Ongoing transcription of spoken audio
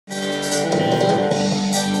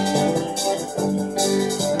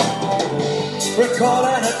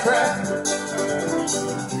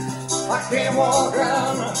can't walk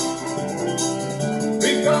around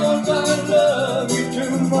because I love you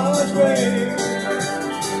too much, baby.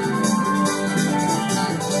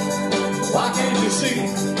 Why can't you see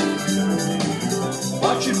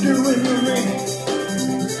what you're doing to me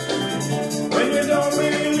when you don't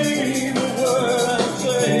believe the word I'm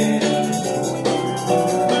saying?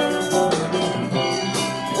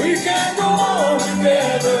 We can't go on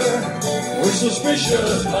together with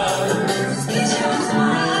suspicious minds,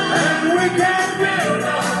 and we can't build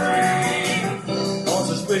our dreams on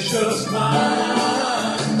suspicious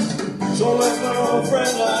minds. So let my old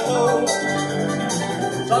friend I know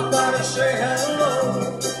stop by to say hello.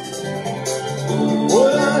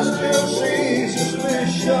 Would I still see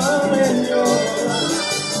suspicion in your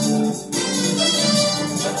eyes?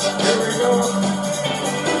 Here we go,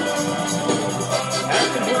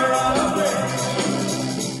 asking where I've been.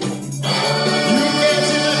 You can't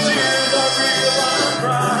see the tears I feel I'm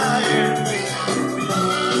crying.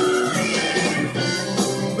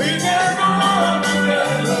 We can't go on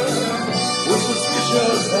together with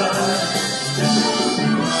suspicious eyes.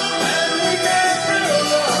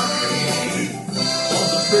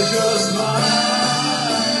 Suspicious mind.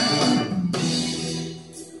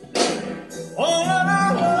 Oh, let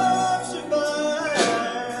our love survive.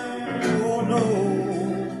 Oh no.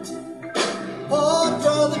 Oh,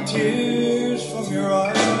 draw the tears from your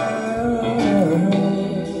eyes.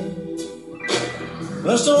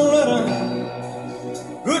 Let's don't let a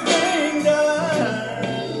good thing die.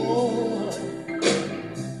 Oh,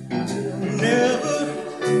 never,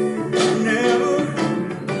 never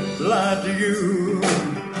lie to you.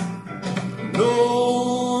 No,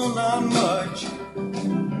 not much.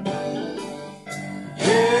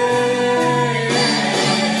 Yeah,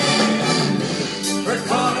 we're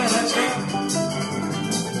caught in a trap.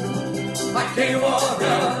 I can't walk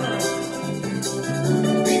out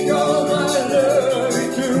because I love you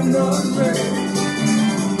too much, baby.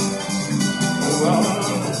 Well,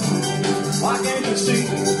 why can't you see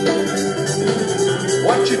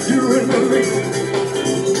what you're doing to me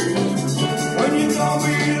when you don't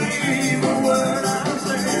believe a word I'm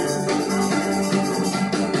saying?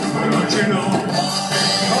 Don't you know,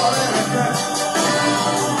 caught in a trap,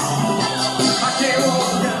 I can't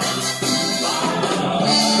walk down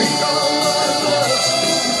because I love you.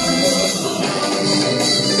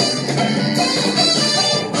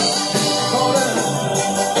 Caught in a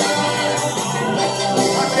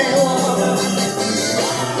I can't walk down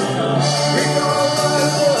because I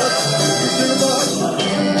love you too much.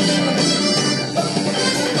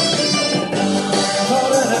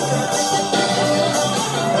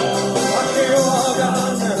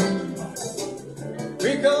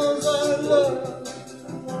 Because I love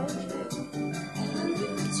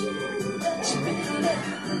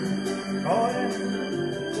oh yeah,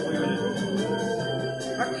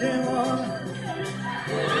 I can't walk.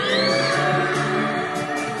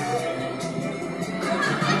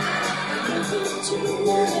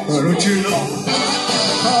 Why don't you know?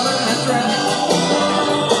 Caught in a trap,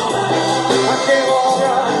 I can't walk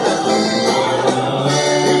right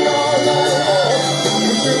because I love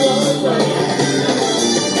you too much.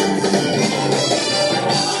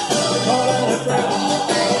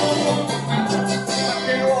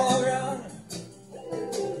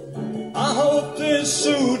 I hope this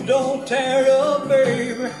suit don't tear up,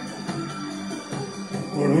 baby.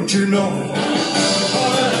 Well, don't you know?